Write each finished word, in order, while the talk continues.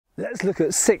Let's look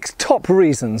at 6 top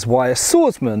reasons why a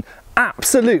swordsman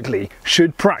absolutely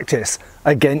should practice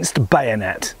against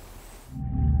bayonet.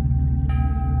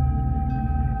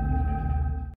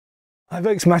 Hi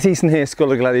folks, Matt Easton here,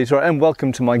 Schola Gladiatoria, and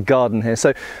welcome to my garden here.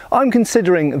 So I'm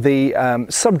considering the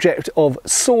subject of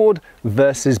sword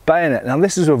versus bayonet. Now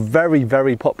this is a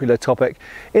very popular topic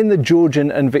in the Georgian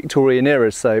and Victorian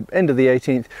eras, so end of the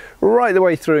 18th right the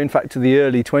way through, in fact, to the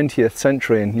early 20th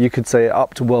century, and you could say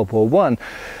up to World War I.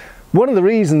 One of the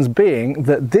reasons being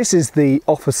that this is the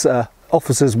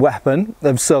officer's weapon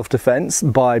of self-defense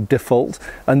by default,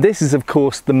 and this is of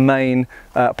course the main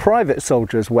private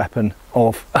soldier's weapon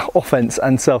of offense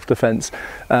and self-defense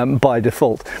by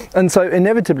default. And so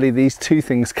inevitably these two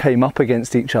things came up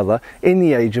against each other in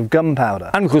the age of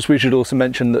gunpowder. And of course we should also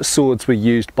mention that swords were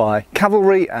used by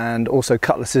cavalry and also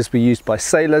cutlasses were used by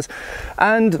sailors,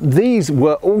 and these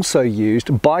were also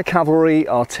used by cavalry,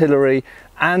 artillery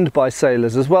and by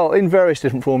sailors as well in various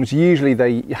different forms. Usually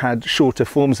they had shorter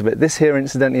forms of it. This here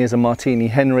incidentally is a Martini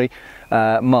Henry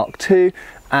Mark II,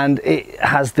 and it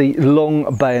has the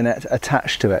long bayonet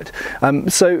attached to it.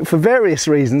 So for various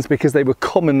reasons, because they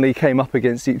commonly came up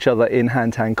against each other in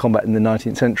hand-to-hand combat in the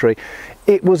 19th century,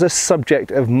 it was a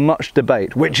subject of much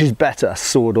debate. Which is better,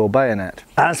 sword or bayonet?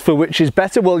 As for which is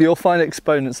better, well, you'll find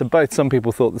exponents of both. Some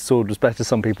people thought the sword was better,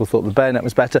 some people thought the bayonet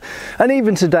was better, and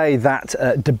even today that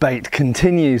debate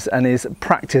continues and is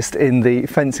practiced in the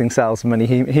fencing cells of many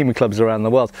HEMA clubs around the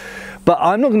world. But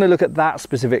I'm not going to look at that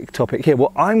specific topic here.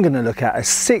 What I'm going to look at is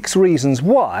 6 reasons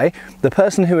why the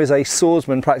person who is a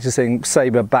swordsman practicing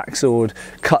sabre, backsword,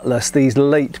 cutlass, these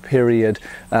late period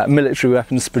military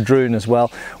weapons, spadroon as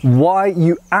well, why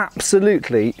you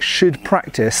absolutely should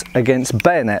practice against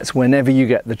bayonets whenever you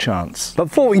get the chance. But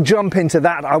before we jump into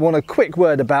that, I want a quick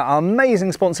word about our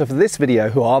amazing sponsor for this video,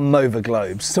 who are Mova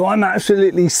Globes. So I'm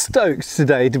absolutely stoked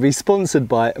today to be sponsored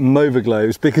by Mova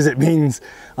Globes, because it means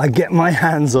I get my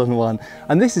hands on one.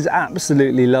 And this is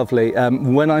absolutely lovely.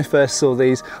 When I first saw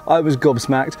these, I was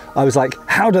gobsmacked. I was like,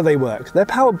 how do they work? They're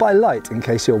powered by light, in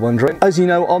case you're wondering. As you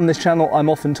know, on this channel, I'm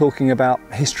often talking about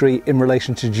history in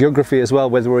relation to geography as well,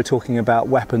 whether we're talking about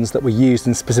weapons that were used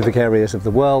in specific areas of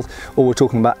the world, or we're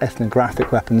talking about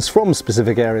ethnographic weapons from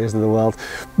specific areas of the world.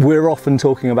 We're often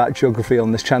talking about geography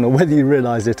on this channel, whether you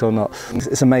realize it or not.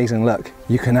 It's amazing. Look,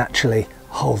 you can actually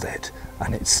hold it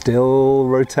and it still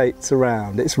rotates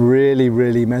around. It's really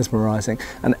mesmerizing,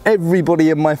 and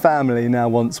everybody in my family now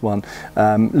wants one.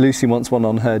 Lucy wants one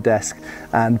on her desk,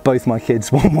 and both my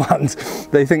kids want ones.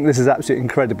 They think this is absolutely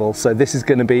incredible. So this is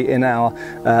going to be in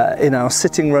our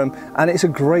sitting room, and it's a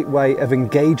great way of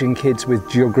engaging kids with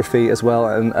geography as well,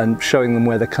 and showing them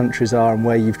where the countries are and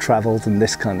where you've traveled and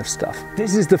this kind of stuff.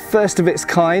 This is the first of its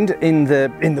kind in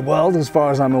the world, as far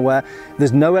as I'm aware.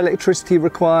 There's no electricity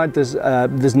required,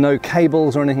 there's no cable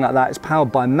or anything like that. It's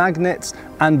powered by magnets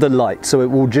and the light, so it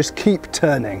will just keep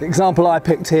turning. The example I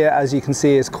picked here, as you can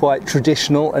see, is quite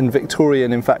traditional and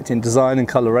Victorian, in fact, in design and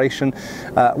coloration,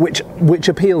 which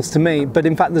appeals to me. But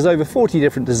in fact, there's over 40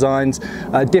 different designs,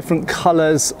 different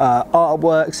colors,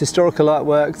 artworks, historical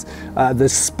artworks.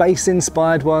 There's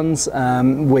space-inspired ones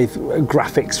with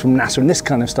graphics from NASA and this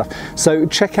kind of stuff. So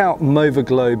check out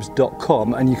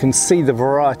movaglobes.com and you can see the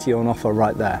variety on offer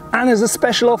right there. And as a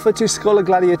special offer to Schola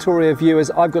Gladiatoria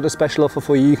viewers, I've got a special offer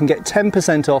for you. You can get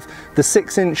 10% off the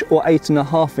 6-inch or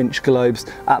 8.5-inch globes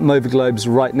at Mova Globes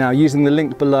right now using the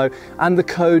link below and the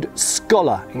code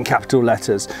SCHOLA in capital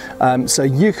letters. So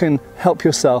you can help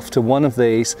yourself to one of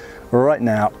these right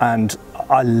now, and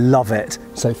I love it.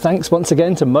 So thanks once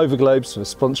again to Mova Globes for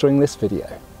sponsoring this video.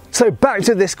 So back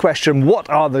to this question, what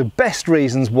are the best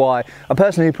reasons why a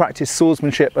person who practiced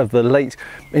swordsmanship of the late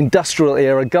industrial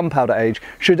era, gunpowder age,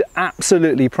 should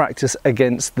absolutely practice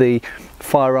against the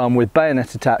firearm with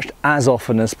bayonet attached as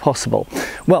often as possible?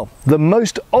 Well, the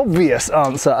most obvious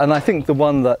answer, and I think the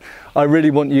one that I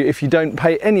really want you, if you don't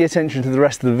pay any attention to the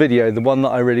rest of the video, the one that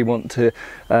I really want to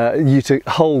you to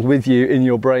hold with you in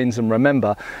your brains and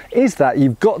remember, is that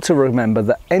you've got to remember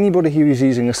that anybody who is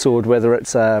using a sword, whether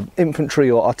it's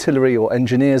infantry or artillery or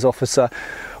engineers officer,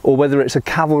 or whether it's a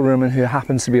cavalryman who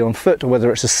happens to be on foot, or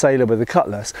whether it's a sailor with a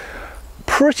cutlass,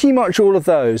 pretty much all of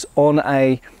those on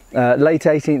a late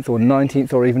 18th or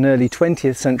 19th or even early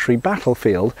 20th century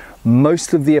battlefield,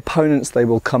 most of the opponents they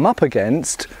will come up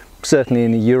against, certainly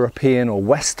in a European or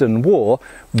Western war,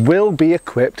 will be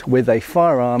equipped with a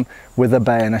firearm with a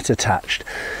bayonet attached.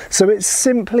 So it's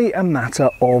simply a matter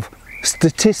of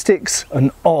statistics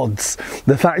and odds.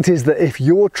 The fact is that if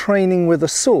you're training with a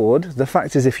sword, the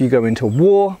fact is if you go into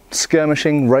war,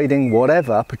 skirmishing, raiding,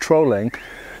 whatever, patrolling,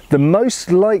 the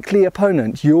most likely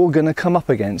opponent you're going to come up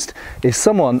against is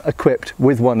someone equipped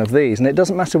with one of these. And it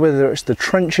doesn't matter whether it's the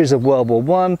trenches of World War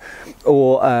I,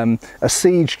 or a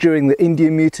siege during the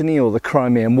Indian Mutiny or the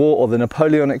Crimean War or the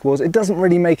Napoleonic Wars. It doesn't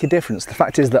really make a difference. The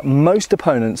fact is that most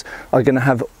opponents are going to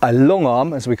have a long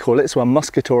arm, as we call it, so a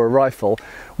musket or a rifle,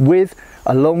 with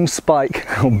a long spike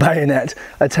or bayonet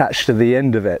attached to the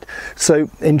end of it. So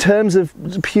in terms of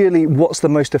purely what's the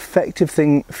most effective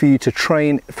thing for you to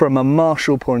train from a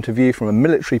martial point of view, from a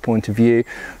military point of view,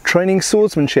 training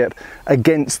swordsmanship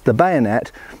against the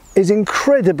bayonet is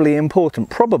incredibly important,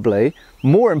 probably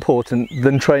more important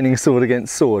than training sword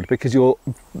against sword, because you're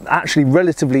actually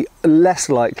relatively less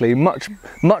likely, much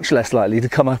less likely to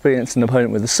come up against an opponent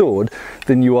with a sword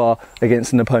than you are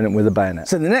against an opponent with a bayonet.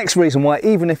 So the next reason why,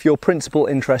 even if your principal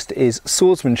interest is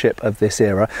swordsmanship of this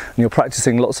era and you're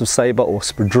practicing lots of sabre or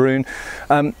spadroon,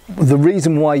 the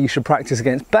reason why you should practice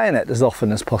against bayonet as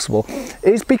often as possible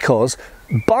is because,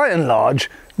 by and large,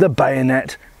 the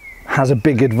bayonet has a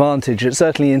big advantage,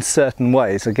 certainly in certain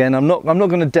ways. Again, I'm not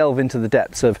going to delve into the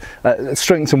depths of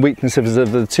strengths and weaknesses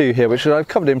of the two here, which I've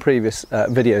covered in previous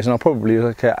videos, and I'll probably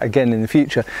look at again in the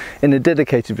future in a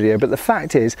dedicated video. But the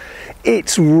fact is,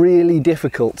 it's really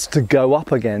difficult to go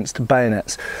up against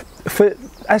bayonets for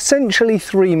essentially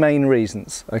three main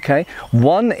reasons. Okay,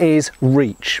 one is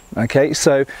reach. Okay,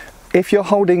 so if you're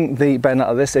holding the bayonet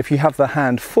like this, if you have the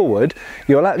hand forward,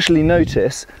 you'll actually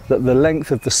notice that the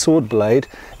length of the sword blade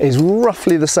is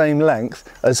roughly the same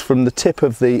length as from the tip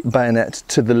of the bayonet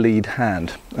to the lead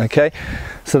hand. Okay,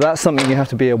 so that's something you have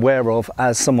to be aware of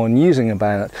as someone using a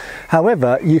bayonet.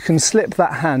 However, you can slip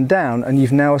that hand down and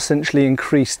you've now essentially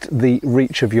increased the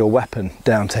reach of your weapon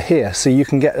down to here. So you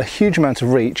can get a huge amount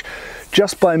of reach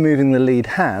just by moving the lead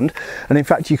hand, and in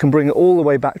fact you can bring it all the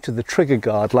way back to the trigger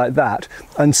guard like that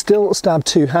and still stab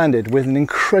two-handed with an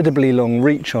incredibly long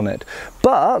reach on it.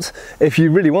 But if you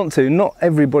really want to, not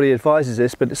everybody advises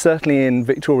this, but certainly in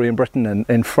Victorian Britain and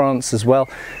in France as well,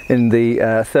 in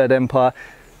the Third Empire,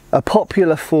 a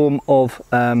popular form of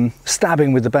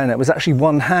stabbing with the bayonet was actually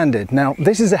one-handed. Now,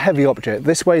 this is a heavy object.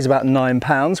 This weighs about 9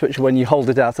 pounds, which when you hold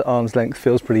it out at arm's length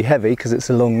feels pretty heavy because it's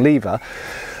a long lever.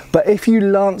 But if you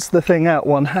lance the thing out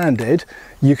one-handed,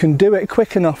 you can do it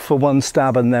quick enough for one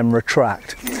stab and then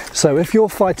retract. So if you're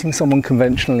fighting someone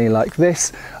conventionally like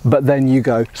this, but then you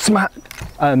go smack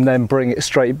and then bring it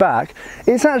straight back,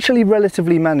 it's actually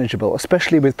relatively manageable,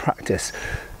 especially with practice.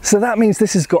 So that means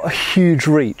this has got a huge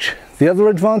reach. The other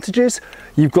advantages,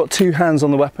 you've got two hands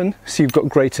on the weapon, so you've got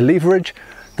greater leverage.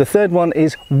 The third one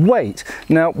is weight.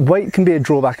 Now, weight can be a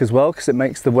drawback as well because it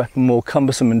makes the weapon more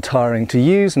cumbersome and tiring to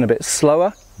use and a bit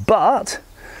slower. But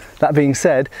that being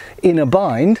said, in a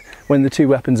bind, when the two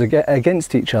weapons are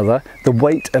against each other, the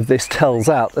weight of this tells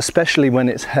out, especially when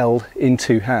it's held in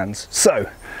two hands. So,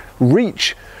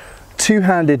 reach,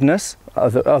 two-handedness,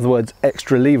 other words,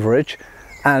 extra leverage,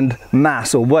 and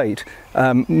mass or weight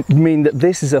mean that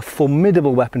this is a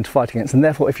formidable weapon to fight against, and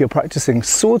therefore if you're practicing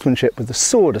swordsmanship with a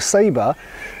sword, a sabre,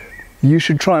 you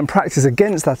should try and practice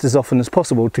against that as often as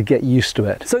possible to get used to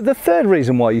it. So the third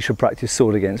reason why you should practice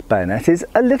sword against bayonet is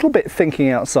a little bit thinking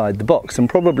outside the box, and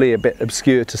probably a bit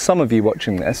obscure to some of you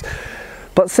watching this.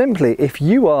 But simply, if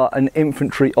you are an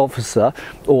infantry officer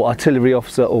or artillery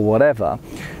officer or whatever,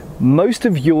 most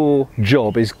of your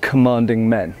job is commanding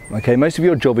men, okay? Most of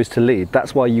your job is to lead.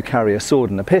 That's why you carry a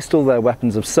sword and a pistol. They're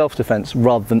weapons of self-defense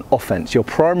rather than offense. Your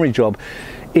primary job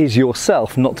is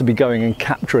yourself, not to be going and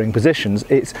capturing positions.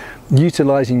 It's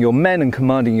utilizing your men and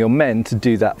commanding your men to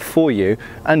do that for you,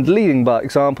 and leading by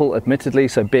example, admittedly,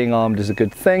 so being armed is a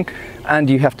good thing, and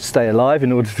you have to stay alive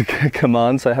in order to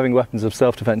command, so having weapons of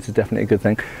self-defense is definitely a good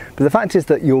thing. But the fact is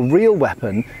that your real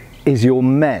weapon is your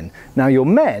men. Now, your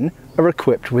men are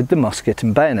equipped with the musket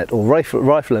and bayonet, or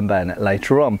rifle and bayonet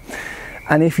later on.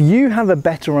 And if you have a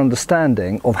better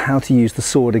understanding of how to use the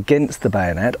sword against the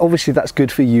bayonet, obviously that's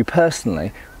good for you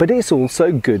personally, but it's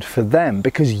also good for them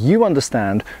because you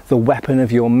understand the weapon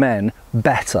of your men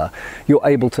better. You're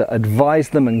able to advise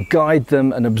them and guide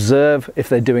them and observe if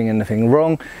they're doing anything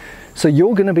wrong. So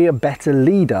you're going to be a better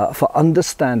leader for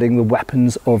understanding the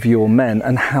weapons of your men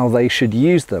and how they should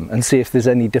use them, and see if there's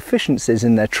any deficiencies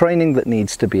in their training that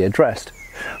needs to be addressed.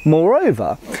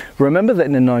 Moreover, remember that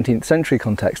in the 19th century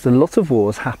context, a lot of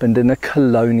wars happened in a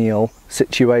colonial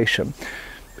situation.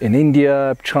 In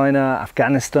India, China,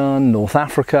 Afghanistan, North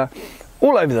Africa,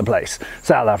 all over the place,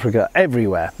 South Africa,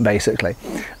 everywhere basically.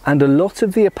 And a lot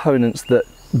of the opponents that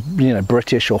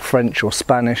British or French or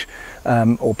Spanish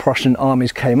or Prussian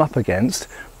armies came up against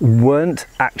weren't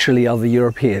actually other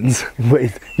Europeans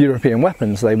with European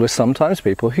weapons. They were sometimes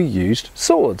people who used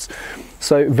swords.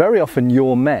 So very often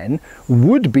your men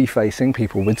would be facing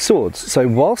people with swords. So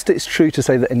whilst it's true to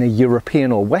say that in a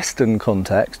European or Western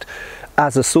context,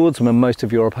 as a swordsman, most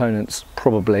of your opponents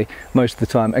probably most of the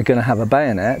time are going to have a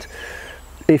bayonet.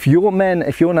 If you're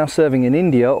now serving in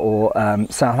India or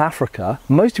South Africa,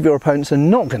 most of your opponents are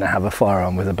not going to have a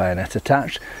firearm with a bayonet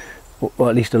attached, or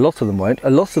at least a lot of them won't. A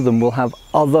lot of them will have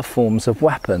other forms of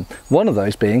weapon, one of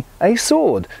those being a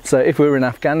sword. So if we were in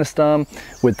Afghanistan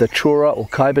with the chura or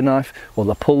khyber knife, or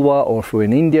the pulwar, or if we're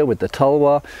in India with the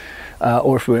talwar,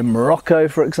 or if we're in Morocco,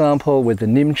 for example, with the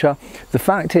nimcha, the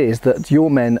fact is that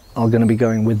your men are going to be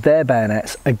going with their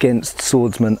bayonets against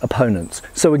swordsman opponents.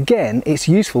 So again, it's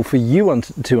useful for you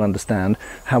to understand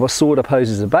how a sword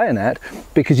opposes a bayonet,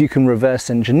 because you can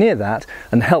reverse engineer that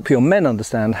and help your men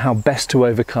understand how best to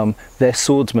overcome their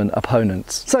swordsman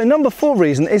opponents. So number 4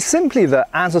 reason is simply that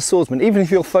as a swordsman, even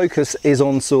if your focus is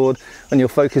on sword and your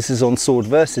focus is on sword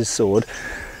versus sword,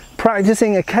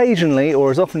 practicing occasionally,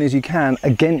 or as often as you can,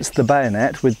 against the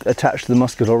bayonet attached to the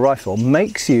musket or rifle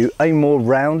makes you a more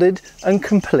rounded and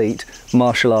complete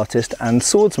martial artist and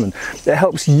swordsman. It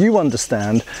helps you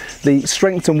understand the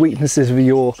strengths and weaknesses of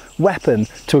your weapon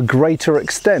to a greater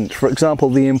extent. For example,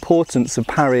 the importance of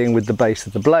parrying with the base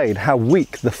of the blade, how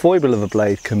weak the foible of a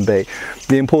blade can be,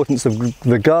 the importance of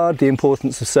the guard, the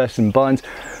importance of certain binds,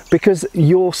 because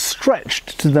you're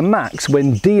stretched to the max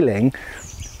when dealing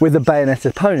with a bayonet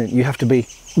opponent. You have to be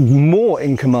more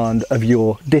in command of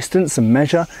your distance and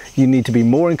measure. You need to be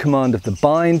more in command of the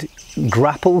bind.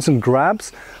 Grapples and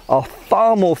grabs are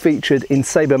far more featured in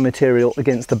saber material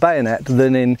against the bayonet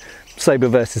than in saber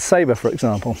versus saber, for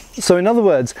example. So in other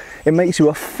words, it makes you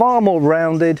a far more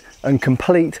rounded and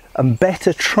complete and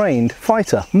better trained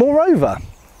fighter. Moreover,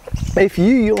 if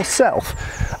you yourself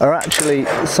are actually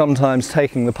sometimes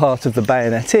taking the part of the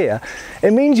bayoneteer,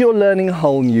 it means you're learning a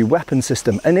whole new weapon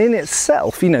system. And in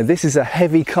itself, this is a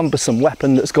heavy, cumbersome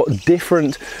weapon that's got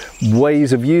different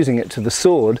ways of using it to the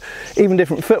sword, even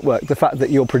different footwork. The fact that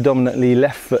you're predominantly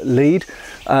left foot lead,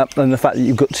 and the fact that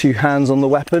you've got 2 hands on the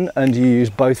weapon and you use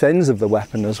both ends of the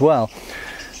weapon as well.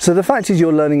 So the fact is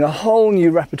you're learning a whole new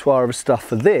repertoire of stuff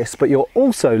for this, but you're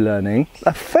also learning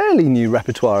a fairly new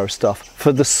repertoire of stuff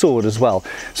for the sword as well.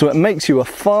 So it makes you a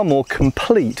far more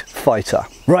complete fighter.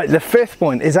 Right, the 5th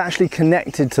point is actually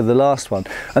connected to the last one,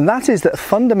 and that is that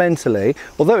fundamentally,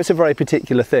 although it's a very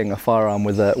particular thing, a firearm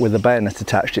with a bayonet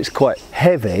attached, it's quite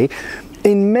heavy.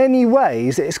 In many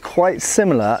ways, it's quite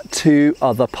similar to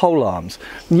other polearms.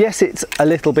 Yes, it's a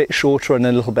little bit shorter and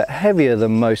a little bit heavier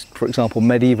than most, for example,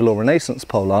 medieval or Renaissance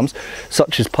polearms,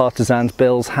 such as partisans,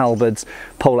 bills, halberds,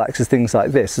 poleaxes, things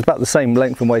like this. It's about the same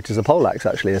length and weight as a poleaxe,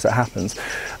 actually, as it happens.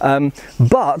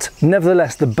 But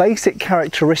nevertheless, the basic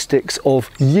characteristics of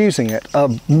using it are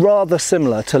rather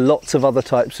similar to lots of other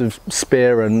types of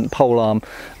spear and polearm,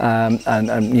 and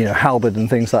halberd and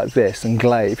things like this, and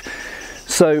glaive.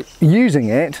 So using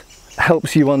it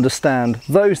helps you understand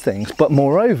those things, but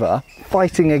moreover,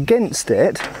 fighting against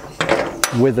it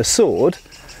with a sword,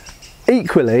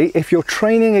 equally, if you're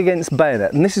training against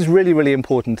bayonet, and this is really, really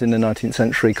important in the 19th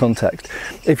century context,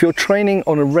 if you're training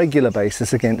on a regular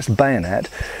basis against bayonet,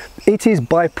 it is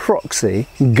by proxy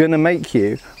going to make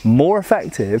you more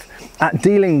effective at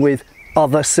dealing with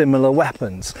other similar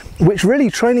weapons, which really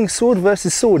training sword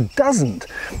versus sword doesn't.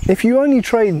 If you only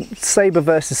train saber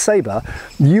versus saber,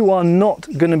 you are not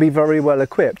going to be very well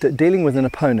equipped at dealing with an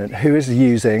opponent who is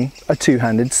using a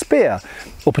 2-handed spear,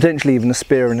 or potentially even a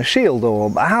spear and a shield,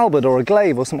 or a halberd or a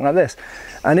glaive or something like this.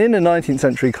 And in a 19th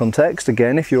century context,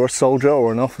 again, if you're a soldier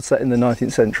or an officer in the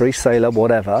 19th century, sailor,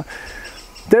 whatever,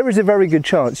 there is a very good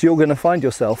chance you're going to find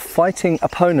yourself fighting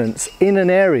opponents in an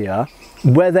area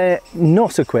where they're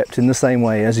not equipped in the same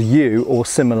way as you or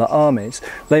similar armies.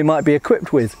 They might be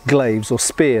equipped with glaives or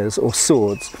spears or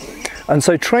swords. And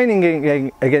so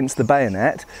training against the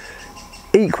bayonet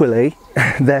equally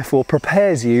therefore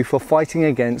prepares you for fighting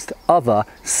against other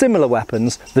similar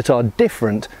weapons that are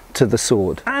different to the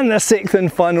sword. And the 6th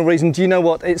and final reason, do you know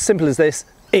what? It's simple as this.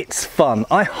 It's fun.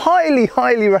 I highly,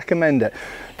 highly recommend it.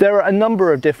 There are a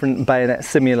number of different bayonet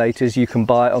simulators you can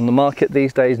buy on the market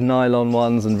these days, nylon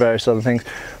ones and various other things,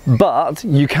 but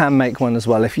you can make one as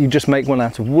well. If you just make one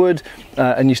out of wood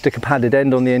and you stick a padded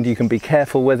end on the end, you can be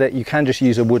careful with it. You can just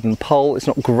use a wooden pole. It's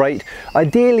not great.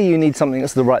 Ideally, you need something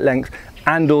that's the right length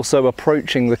and also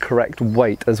approaching the correct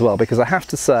weight as well, because I have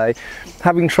to say,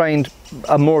 having trained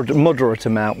a more moderate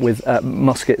amount with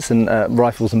muskets and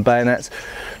rifles and bayonets,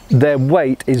 their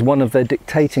weight is one of their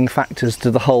dictating factors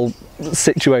to the whole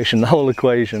situation, the whole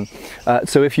equation.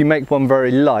 So if you make one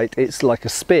very light, it's like a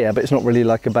spear, but it's not really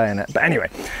like a bayonet. But anyway,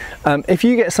 if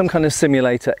you get some kind of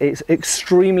simulator, it's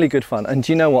extremely good fun. And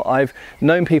do you know what? I've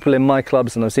known people in my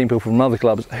clubs, and I've seen people from other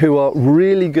clubs who are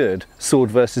really good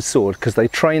sword versus sword, because they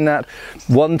train that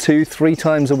 1, 2, 3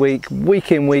 times a week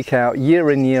in, week out, year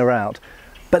in, year out.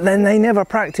 But then they never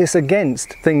practice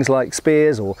against things like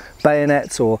spears or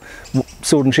bayonets or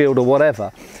sword and shield or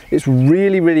whatever. It's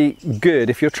really, really good.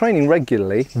 If you're training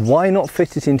regularly, why not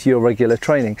fit it into your regular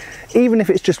training? Even if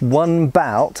it's just one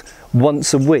bout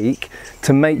once a week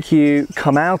to make you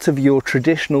come out of your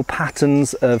traditional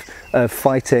patterns of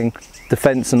fighting,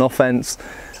 defense and offense,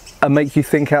 and make you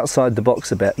think outside the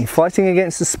box a bit. And fighting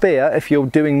against a spear, if you're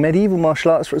doing medieval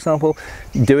martial arts, for example,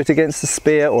 do it against a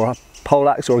spear or a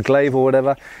poleaxe or a glaive or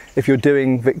whatever. If you're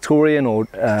doing Victorian or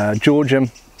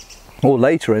Georgian, or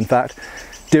later in fact,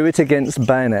 do it against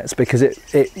bayonets, because it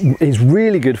is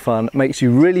really good fun, makes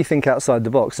you really think outside the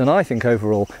box, and I think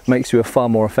overall makes you a far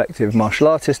more effective martial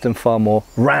artist and far more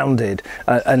rounded,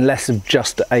 and less of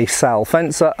just a sal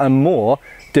fencer and more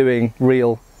doing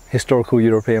real historical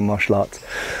European martial arts.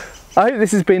 I hope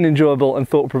this has been enjoyable and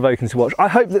thought-provoking to watch. I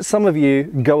hope that some of you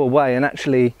go away and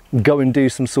actually go and do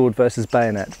some sword versus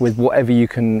bayonet with whatever you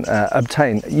can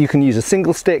obtain. You can use a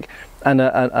single stick and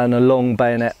a long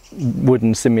bayonet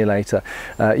wooden simulator.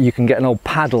 You can get an old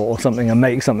paddle or something and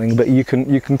make something, but you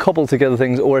can cobble together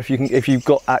things, or if you've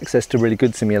got access to really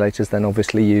good simulators, then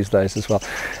obviously use those as well.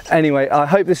 Anyway, I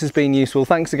hope this has been useful.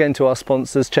 Thanks again to our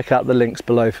sponsors. Check out the links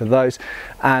below for those,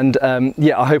 and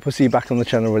yeah, I hope I'll see you back on the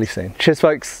channel really soon. Cheers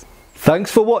folks.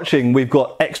 Thanks for watching. We've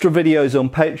got extra videos on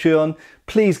Patreon.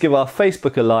 Please give our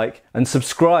Facebook a like and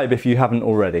subscribe if you haven't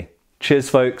already. Cheers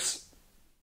folks.